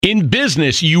In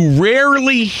business, you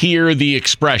rarely hear the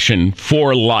expression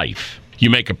for life.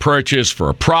 You make a purchase for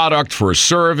a product, for a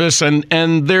service, and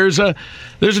there's a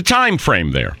time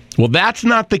frame there. Well, that's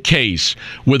not the case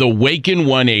with Awaken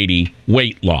 180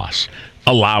 weight loss.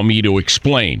 Allow me to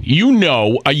explain. You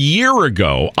know, a year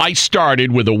ago, I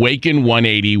started with Awaken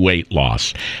 180 weight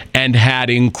loss and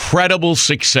had incredible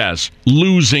success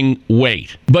losing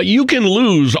weight. But you can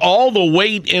lose all the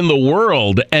weight in the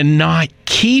world and not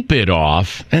keep it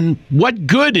off. And what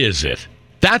good is it?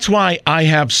 That's why I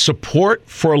have support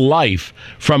for life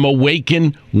from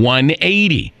Awaken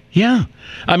 180. Yeah.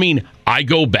 I mean, I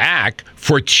go back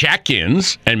for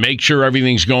check-ins and make sure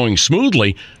everything's going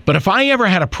smoothly. But if I ever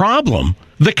had a problem,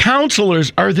 the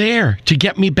counselors are there to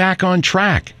get me back on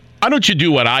track. Why don't you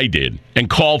do what I did and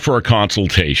call for a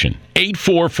consultation?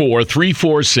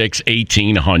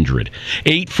 844-346-1800.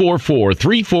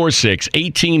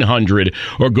 844-346-1800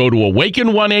 or go to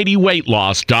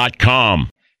awaken180weightloss.com.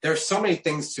 There's so many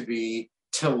things to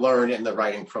learn in the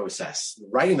writing process.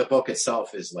 Writing the book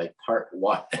itself is like part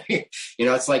one.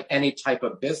 It's like any type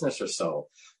of business or so.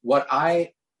 What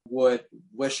I would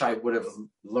wish I would have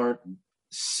learned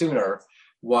sooner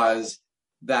was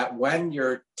that when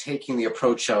you're taking the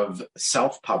approach of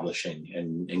self-publishing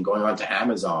and going on to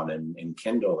Amazon and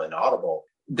Kindle and Audible,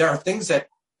 there are things that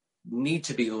need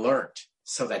to be learned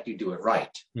so that you do it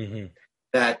right. Mm-hmm.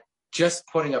 That just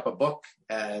putting up a book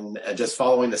and just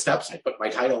following the steps, I put my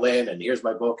title in and here's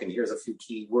my book and here's a few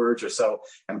key words or so,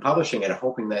 and publishing it,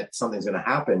 hoping that something's going to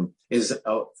happen is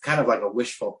kind of like a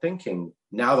wishful thinking.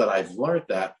 Now that I've learned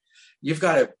that, you've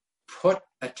got to put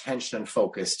attention and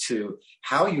focus to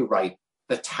how you write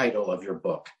the title of your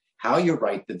book, how you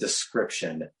write the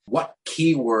description, what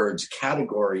keywords,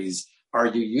 categories are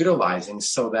you utilizing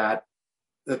so that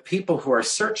the people who are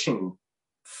searching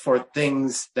for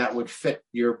things that would fit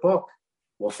your book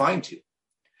will find you.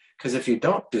 Because if you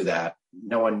don't do that,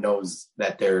 no one knows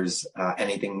that there's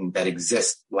anything that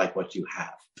exists like what you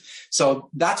have. So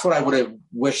that's what I would have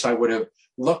wished I would have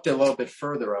looked a little bit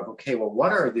further of, okay, well,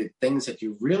 what are the things that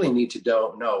you really need to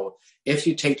know if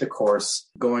you take the course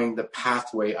going the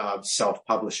pathway of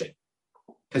self-publishing?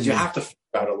 Because you have to figure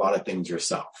out a lot of things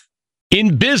yourself.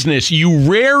 In business, you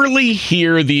rarely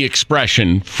hear the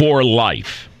expression for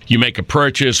life. You make a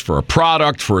purchase for a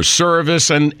product, for a service,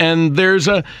 and there's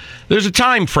a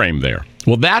time frame there.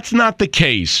 Well, that's not the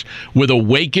case with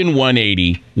Awaken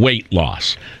 180 weight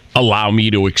loss. Allow me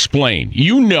to explain.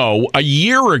 You know, a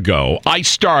year ago, I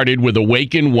started with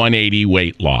Awaken 180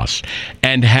 weight loss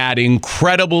and had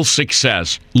incredible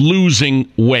success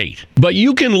losing weight. But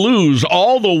you can lose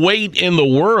all the weight in the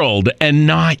world and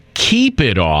not keep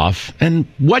it off. And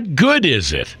what good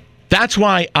is it? That's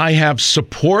why I have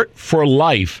support for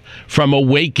life from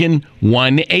Awaken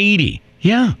 180.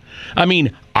 Yeah. I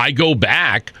mean, I go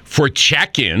back for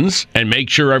check-ins and make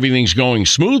sure everything's going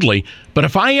smoothly. But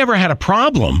if I ever had a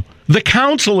problem, the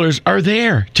counselors are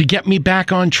there to get me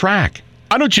back on track.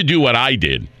 Why don't you do what I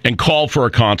did and call for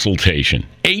a consultation?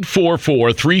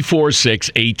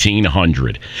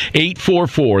 844-346-1800.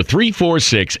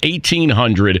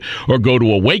 844-346-1800 or go to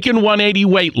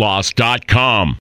awaken180weightloss.com.